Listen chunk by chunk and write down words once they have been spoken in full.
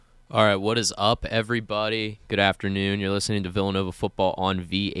All right, what is up, everybody? Good afternoon. You're listening to Villanova Football on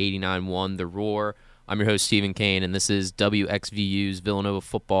V89.1 The Roar. I'm your host, Stephen Kane, and this is WXVU's Villanova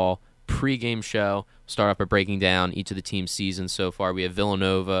Football pregame show. Start off by breaking down each of the team's seasons so far. We have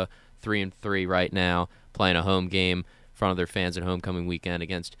Villanova 3-3 right now, playing a home game in front of their fans at homecoming weekend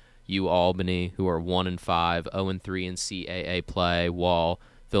against UAlbany, who are 1-5, 0-3 in CAA play, while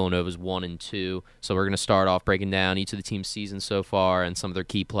Villanova's 1-2. So we're going to start off breaking down each of the team's seasons so far and some of their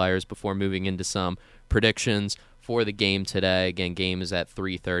key players before moving into some predictions for the game today. Again, game is at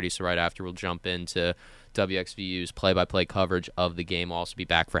 3:30, so right after we'll jump into WXVU's play-by-play coverage of the game. We'll also be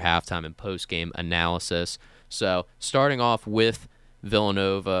back for halftime and post-game analysis. So starting off with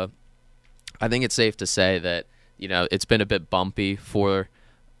Villanova, I think it's safe to say that, it's been a bit bumpy for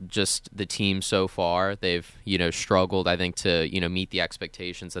just the team so far. They've, struggled, I think, to, meet the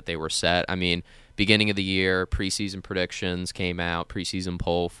expectations that they were set. I mean, beginning of the year, preseason predictions came out, preseason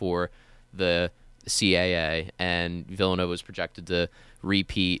poll for the CAA, and Villanova was projected to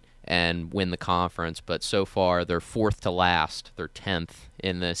repeat and win the conference, but so far they're fourth to last. They're 10th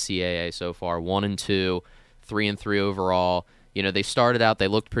in the CAA so far, 1-2, 3-3 overall. They started out, they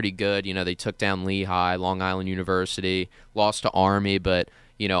looked pretty good. They took down Lehigh, Long Island University, lost to Army, but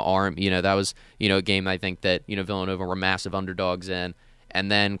that was, a game I think that, Villanova were massive underdogs in. And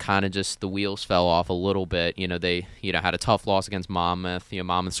then kind of just the wheels fell off a little bit. They, had a tough loss against Monmouth.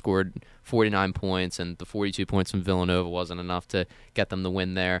 Monmouth scored 49 points, and the 42 points from Villanova wasn't enough to get them the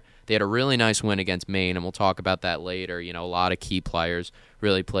win there. They had a really nice win against Maine, and we'll talk about that later. A lot of key players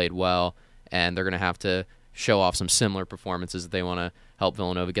really played well, and they're going to have to show off some similar performances if they want to help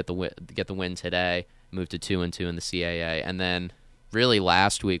Villanova get the win today, move to 2-2 in the CAA. And then really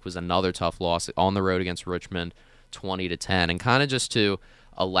last week was another tough loss on the road against Richmond, 20-10. And kind of just to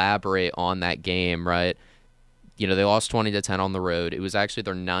elaborate on that game, right? They lost 20-10 on the road. It was actually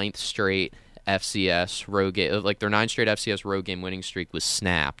their ninth straight FCS road game. Like their ninth straight FCS road game winning streak was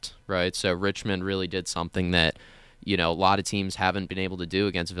snapped, right? So Richmond really did something that a lot of teams haven't been able to do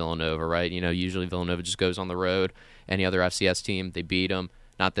against Villanova, right? Usually Villanova just goes on the road. Any other FCS team, they beat them.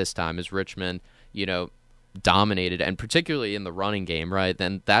 Not this time. As Richmond, dominated, and particularly in the running game, right?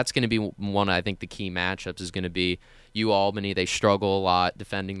 Then that's going to be one, I think the key matchups is going to be UAlbany. They struggle a lot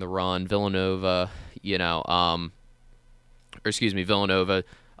defending the run. Villanova, Villanova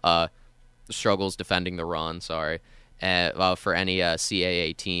struggles defending the run, for any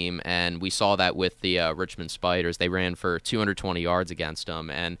CAA team. And we saw that with the Richmond Spiders. They ran for 220 yards against them,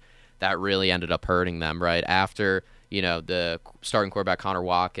 and that really ended up hurting them, right? After, the starting quarterback Connor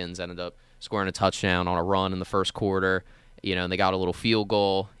Watkins ended up scoring a touchdown on a run in the first quarter, and they got a little field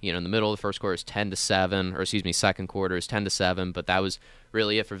goal, in the middle of the first quarter is 10-7, second quarter is 10-7, but that was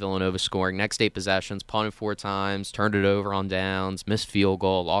really it for Villanova scoring. Next 8 possessions, punted 4 times, turned it over on downs, missed field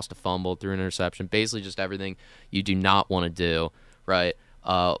goal, lost a fumble, threw an interception, basically just everything you do not want to do, right?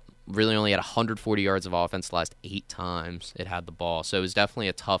 Really only had 140 yards of offense the last 8 times it had the ball, so it was definitely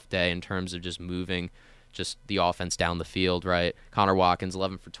a tough day in terms of just moving just the offense down the field, right? Connor Watkins,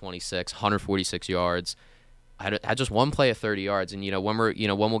 11 for 26, 146 yards. Had just one play of 30 yards, and when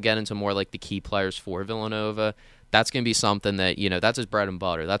we'll get into more like the key players for Villanova, that's going to be something that that's his bread and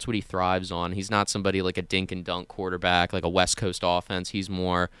butter. That's what he thrives on. He's not somebody like a dink and dunk quarterback, like a West Coast offense. He's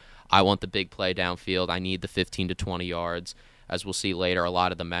more, I want the big play downfield. I need the 15 to 20 yards, as we'll see later. A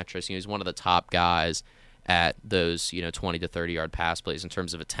lot of the metrics, he's one of the top guys at those 20 to 30 yard pass plays in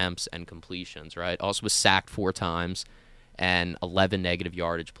terms of attempts and completions, right? Also was sacked 4 times and 11 negative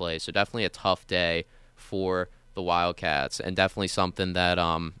yardage plays. So definitely a tough day for the Wildcats, and definitely something that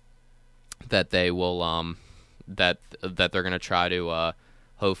that they will that they're going to try to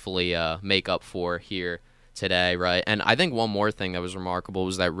hopefully make up for here today, right? And I think one more thing that was remarkable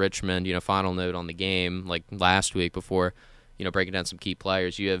was that Richmond, final note on the game, like last week before, breaking down some key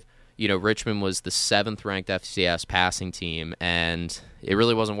players, you have Richmond was the 7th ranked FCS passing team, and it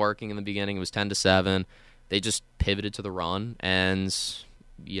really wasn't working in the beginning. It was 10-7. They just pivoted to the run, and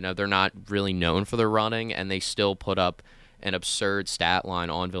they're not really known for their running, and they still put up an absurd stat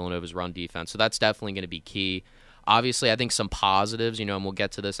line on Villanova's run defense. So that's definitely going to be key. Obviously, I think some positives, and we'll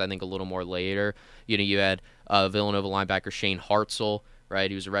get to this, I think, a little more later. You had Villanova linebacker Shane Hartzell,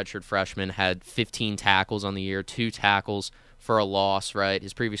 right? He was a redshirt freshman, had 15 tackles on the year, 2 tackles for a loss, right?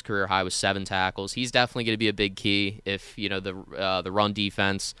 His previous career high was 7 tackles. He's definitely going to be a big key if, the run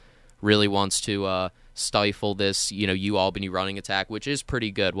defense really wants to stifle this, UAlbany running attack, which is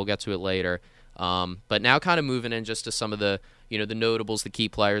pretty good. We'll get to it later. But now kind of moving in just to some of the, the notables, the key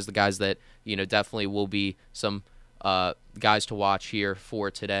players, the guys that, definitely will be some guys to watch here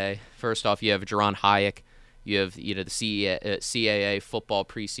for today. First off, you have Jaron Hayek. You have the CAA football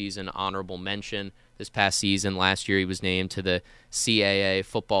preseason honorable mention this past season. Last year he was named to the CAA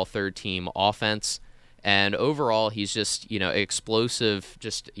football third team offense. And overall, he's just, explosive,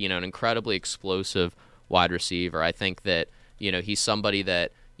 just, an incredibly explosive wide receiver. I think that, he's somebody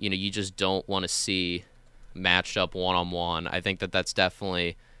that, you just don't want to see matched up one-on-one. I think that that's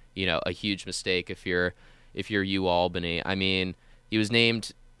definitely, a huge mistake if you're UAlbany. I mean, he was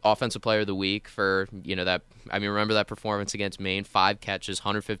named Offensive Player of the Week for, remember that performance against Maine? 5 catches,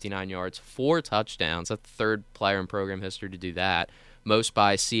 159 yards, 4 touchdowns. That's the third player in program history to do that. Most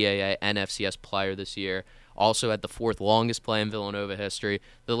by CAA and FCS player this year. Also had the 4th longest play in Villanova history.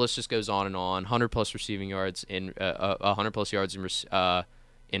 The list just goes on and on. 100-plus receiving yards in 100-plus yards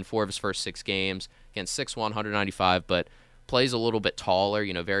in 4 of his first 6 games. Again, 6'1", 195, but plays a little bit taller,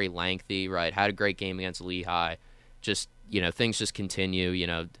 very lengthy, right? Had a great game against Lehigh. Just, things just continue,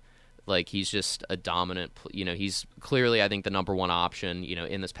 he's just a dominant, he's clearly, I think, the number one option,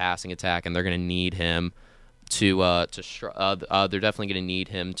 in this passing attack, and they're going to need him they're definitely going to need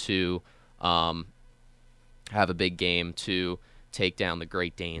him to have a big game to take down the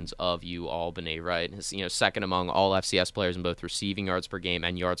Great Danes of UAlbany, right? Second among all FCS players in both receiving yards per game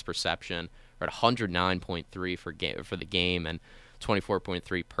and yards per reception. We're at 109.3 for the game and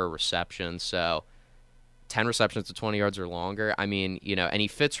 24.3 per reception. So 10 receptions to 20 yards or longer. I mean, and he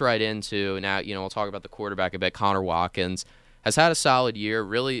fits right into, now, we'll talk about the quarterback a bit. Connor Watkins has had a solid year.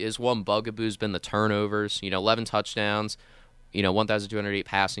 Really, his one bugaboo's been the turnovers. 11 touchdowns, 1,208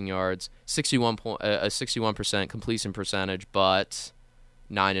 passing yards, 61% completion percentage, but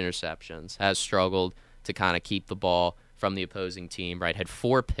 9 interceptions. Has struggled to kind of keep the ball from the opposing team, right? Had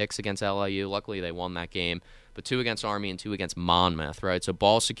 4 picks against LIU. Luckily, they won that game, but 2 against Army and 2 against Monmouth, right? So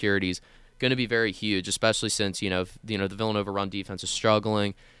ball security's going to be very huge, especially since, the Villanova run defense is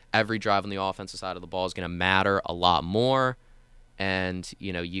struggling. Every drive on the offensive side of the ball is going to matter a lot more. And,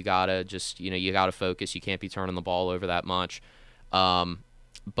 you got to just, you got to focus. You can't be turning the ball over that much.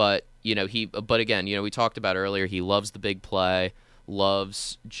 But again, we talked about earlier, he loves the big play,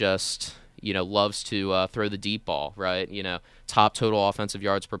 loves just, loves to throw the deep ball, right? Top total offensive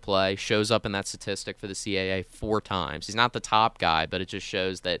yards per play, shows up in that statistic for the CAA 4 times. He's not the top guy, but it just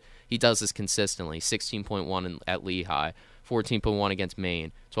shows that he does this consistently. 16.1 at Lehigh, 14.1 against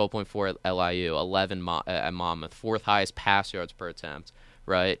Maine, 12.4 at LIU, 11 at Monmouth, 4th highest pass yards per attempt,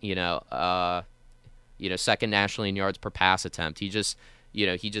 right? Second nationally in yards per pass attempt. He just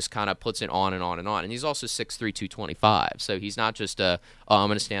kind of puts it on and on and on. And he's also 6'3", 225. So he's not just I'm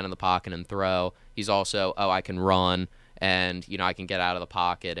going to stand in the pocket and throw. He's also, I can run and, I can get out of the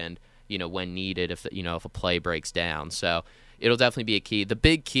pocket and, when needed if a play breaks down. So it'll definitely be a key. The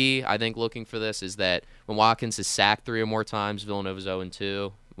big key, I think, looking for this is that when Watkins is sacked 3 or more times, Villanova's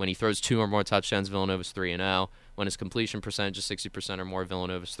 0-2. When he throws 2 or more touchdowns, Villanova's 3-0. When his completion percentage is 60% or more,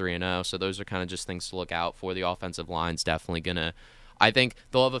 Villanova's 3-0. So those are kind of just things to look out for. The offensive line's definitely going to, I think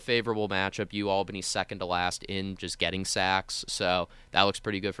they'll have a favorable matchup. UAlbany's second to last in just getting sacks. So that looks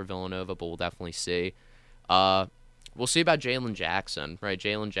pretty good for Villanova, but we'll definitely see. We'll see about Jalen Jackson, right?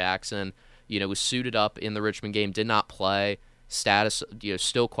 Jalen Jackson, was suited up in the Richmond game, did not play. Status,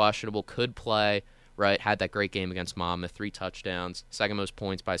 still questionable, could play, right? Had that great game against Monmouth, 3 touchdowns, second most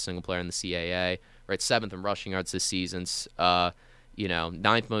points by a single player in the CAA, right? 7th in rushing yards this season,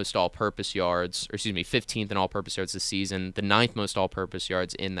 9th most all-purpose yards, 15th in all-purpose yards this season, the 9th most all-purpose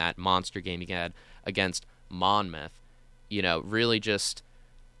yards in that monster game he had against Monmouth. Really just,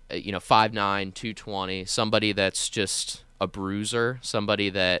 5'9", 220, somebody that's just a bruiser, somebody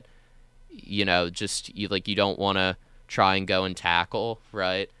that, you don't want to try and go and tackle,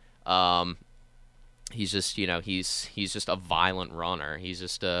 right? He's just, he's just a violent runner. He's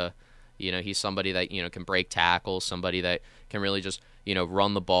just he's somebody that, can break tackles, somebody that can really just,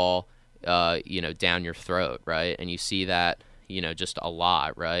 run the ball, down your throat, right? And you see that, just a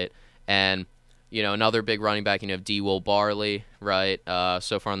lot, right? And, another big running back, D. Will Barley, right?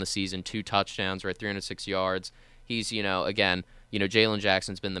 So far in the season, 2 touchdowns, right? 306 yards. He's, again, Jalen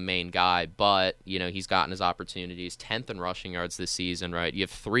Jackson's been the main guy, but, he's gotten his opportunities. 10th in rushing yards this season, right? You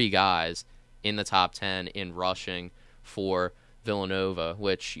have 3 guys in the top 10 in rushing for Villanova,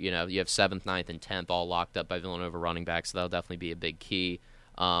 which, you have 7th, 9th, and 10th all locked up by Villanova running backs, so that'll definitely be a big key.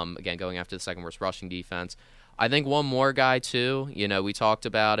 Again, going after the second worst rushing defense. I think one more guy, too, we talked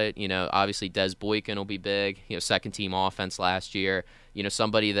about it. Obviously Des Boykin will be big, second-team offense last year.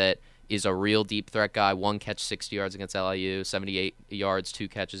 Somebody that is a real deep threat guy. 1 catch, 60 yards against LIU, 78 yards, 2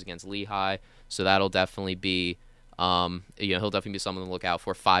 catches against Lehigh. So that'll definitely be, he'll definitely be someone to look out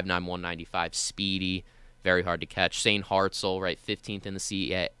for. 5'9", 195, speedy, very hard to catch. Shane Hartzell, right, 15th in the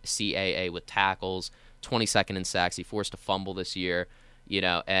CAA with tackles, 22nd in sacks. He forced a fumble this year,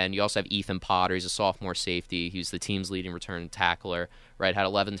 and you also have Ethan Potter. He's a sophomore safety. He's the team's leading return tackler, right? Had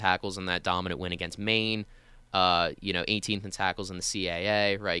 11 tackles in that dominant win against Maine. 18th in tackles in the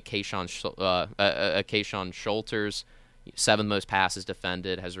CAA, right? Kayshawn Schulters, 7th most passes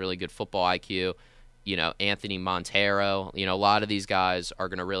defended, has really good football IQ. Anthony Montero, a lot of these guys are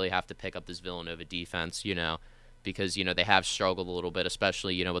going to really have to pick up this Villanova defense, because, they have struggled a little bit,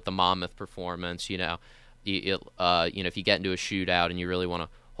 especially, with the Monmouth performance, if you get into a shootout and you really want to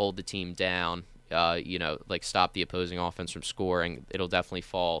hold the team down, stop the opposing offense from scoring, it'll definitely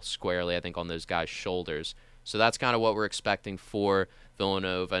fall squarely, I think, on those guys' shoulders. So that's kind of what we're expecting for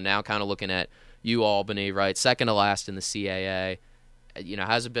Villanova. Now kind of looking at UAlbany, right? Second to last in the CAA.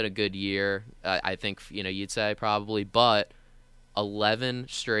 Hasn't been a good year, I think, you'd say probably, but 11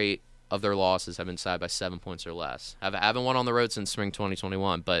 straight of their losses have been decided by 7 points or less. Haven't won on the road since spring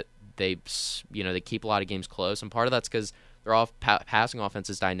 2021, but they keep a lot of games close, and part of that's because their passing offense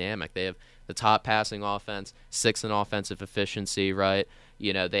is dynamic. They have the top passing offense, 6th in offensive efficiency, right?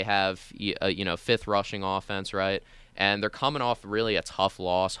 They have fifth rushing offense, right? And they're coming off really a tough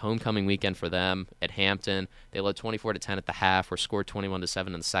loss, homecoming weekend for them at Hampton. They led 24-10 at the half, were scored 21-7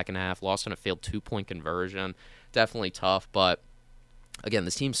 in the second half, lost on a failed 2-point conversion. Definitely tough, but again,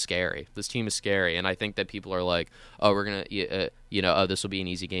 this team's scary. This team is scary, and I think that people are like, oh, we're going to, this will be an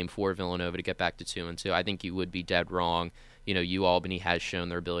easy game for Villanova to get back to 2-2. I think you would be dead wrong. UAlbany has shown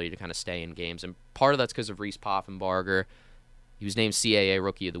their ability to kind of stay in games, and part of that's because of Reese Poffenbarger. He was named CAA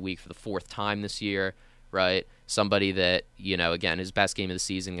Rookie of the Week for the 4th time this year, right? Somebody that, again, his best game of the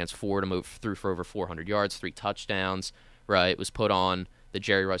season against Fordham, threw for over 400 yards, 3 touchdowns, right? Was put on the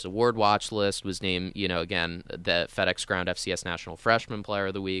Jerry Rice Award watch list, was named, again, the FedEx Ground FCS National Freshman Player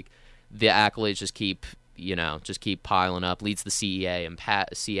of the Week. The accolades just keep piling up. Leads the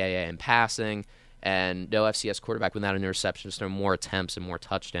CAA in passing, and no FCS quarterback without an interception, so more attempts and more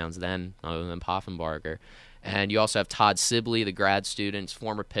touchdowns than Poffenbarger. And you also have Todd Sibley, the grad student,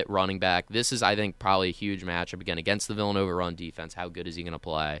 former Pitt running back. This is, I think, probably a huge matchup, again, against the Villanova run defense. How good is he going to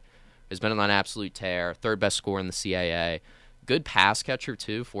play? He's been on an absolute tear, 3rd best scorer in the CAA. Good pass catcher,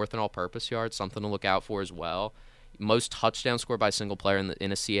 too, 4th in all-purpose yards, something to look out for as well. Most touchdowns scored by a single player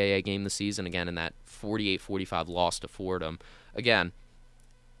in a CAA game this season, again, in that 48-45 loss to Fordham. Again,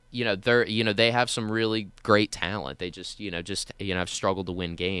 they have some really great talent. They just have struggled to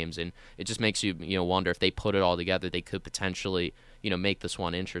win games, and it just makes you wonder if they put it all together, they could potentially make this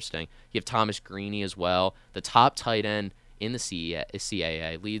one interesting. You have Thomas Greeny as well, the top tight end in the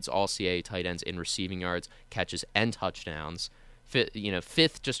CAA, leads all CAA tight ends in receiving yards, catches, and touchdowns.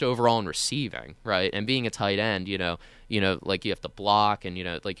 5th just overall in receiving, right? And being a tight end, you have to block, and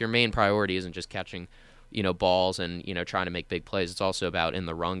your main priority isn't just catching balls and, trying to make big plays. It's also about in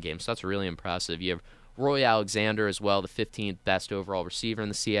the run game. So that's really impressive. You have Roy Alexander as well, the 15th best overall receiver in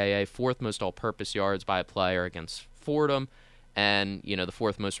the CAA, 4th most all-purpose yards by a player against Fordham, and, the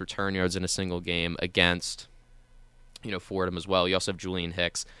 4th most return yards in a single game against, Fordham as well. You also have Julian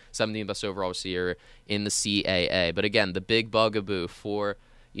Hicks, 17th best overall receiver in the CAA. But again, the big bugaboo for,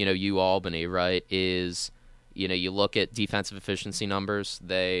 UAlbany, right, is you look at defensive efficiency numbers,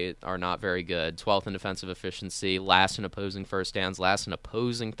 they are not very good. 12th in defensive efficiency, last in opposing first downs, last in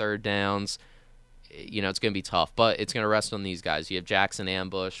opposing third downs. It's going to be tough, but it's going to rest on these guys. You have Jackson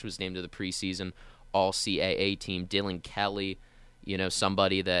Ambush, who's named to the preseason All-CAA team. Dylan Kelly,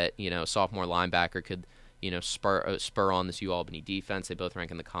 somebody that, sophomore linebacker could, spur on this UAlbany defense. They both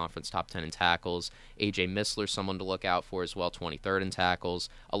rank in the conference top 10 in tackles. A.J. Missler, someone to look out for as well, 23rd in tackles.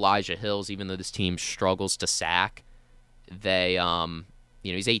 Elijah Hills, even though this team struggles to sack, he's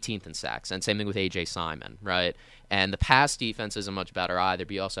 18th in sacks. And same thing with A.J. Simon, right? And the pass defense isn't much better either,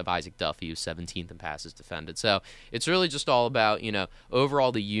 but you also have Isaac Duffy, who's 17th in passes defended. So it's really just all about,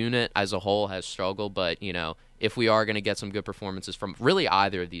 overall the unit as a whole has struggled, but, if we are going to get some good performances from really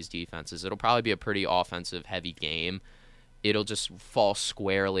either of these defenses, it'll probably be a pretty offensive-heavy game. It'll just fall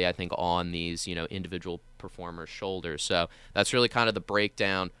squarely, I think, on these, individual performers' shoulders. So that's really kind of the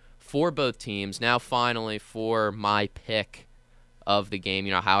breakdown for both teams. Now, finally, for my pick of the game,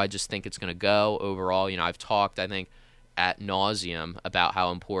 how I just think it's going to go overall. I've talked, I think, ad nauseum about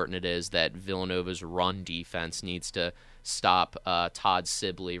how important it is that Villanova's run defense needs to stop Todd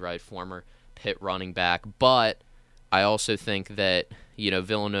Sibley, right, former Pitt running back. But I also think that,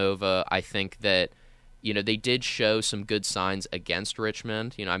 Villanova, I think that, they did show some good signs against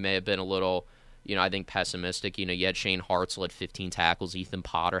Richmond. I may have been a little, I think pessimistic. You had Shane Hartzell at 15 tackles. Ethan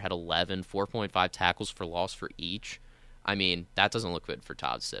Potter had 11, 4.5 tackles for loss for each. I mean, that doesn't look good for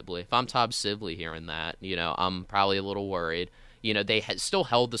Todd Sibley. If I'm Todd Sibley hearing that, I'm probably a little worried. they had still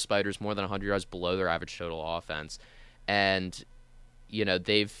held the Spiders more than 100 yards below their average total offense. And,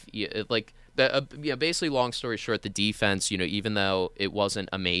 they've, basically, long story short, the defense, even though it wasn't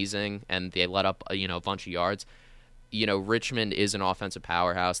amazing and they let up, a bunch of yards, Richmond is an offensive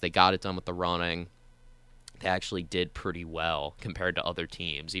powerhouse. They got it done with the running. They actually did pretty well compared to other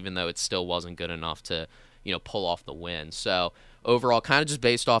teams, even though it still wasn't good enough to, pull off the win. So overall, kind of just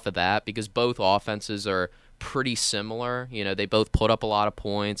based off of that, because both offenses are pretty similar. They both put up a lot of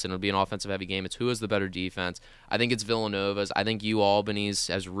points, and it'll be an offensive-heavy game. It's who has the better defense. I think it's Villanova's. I think UAlbany's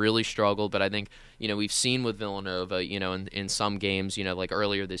has really struggled, but I think, we've seen with Villanova, in some games, like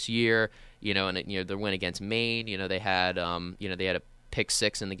earlier this year, and their win against Maine, they had a pick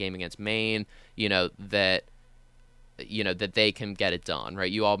six in the game against Maine, that they can get it done,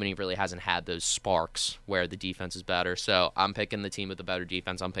 right? UAlbany really hasn't had those sparks where the defense is better. So I'm picking the team with the better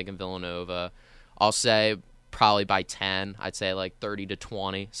defense. I'm picking Villanova. I'll say probably by 10. I'd say like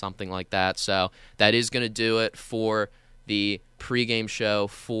 30-20, something like that. So that is going to do it for the pregame show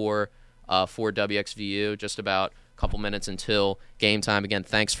for WXVU. Just about a couple minutes until game time. Again,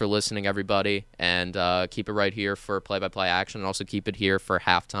 thanks for listening, everybody, and keep it right here for play-by-play action, and also keep it here for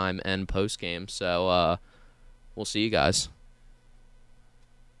halftime and postgame. So we'll see you guys.